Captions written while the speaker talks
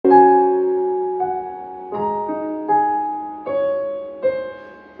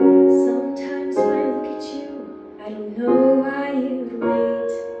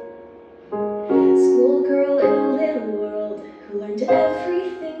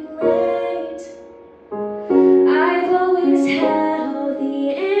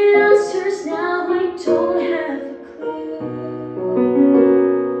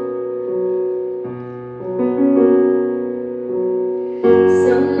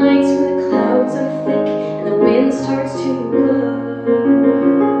clouds are thick and the wind starts to blow.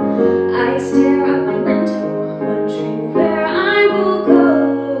 I stare out my window, wondering where I will go.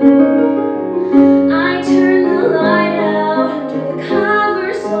 I turn the light out under the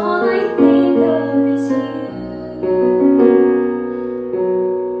covers, all I think of is you.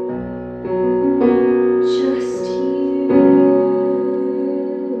 Just you.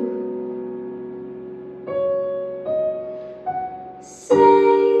 Say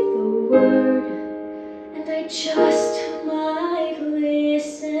the word, and I just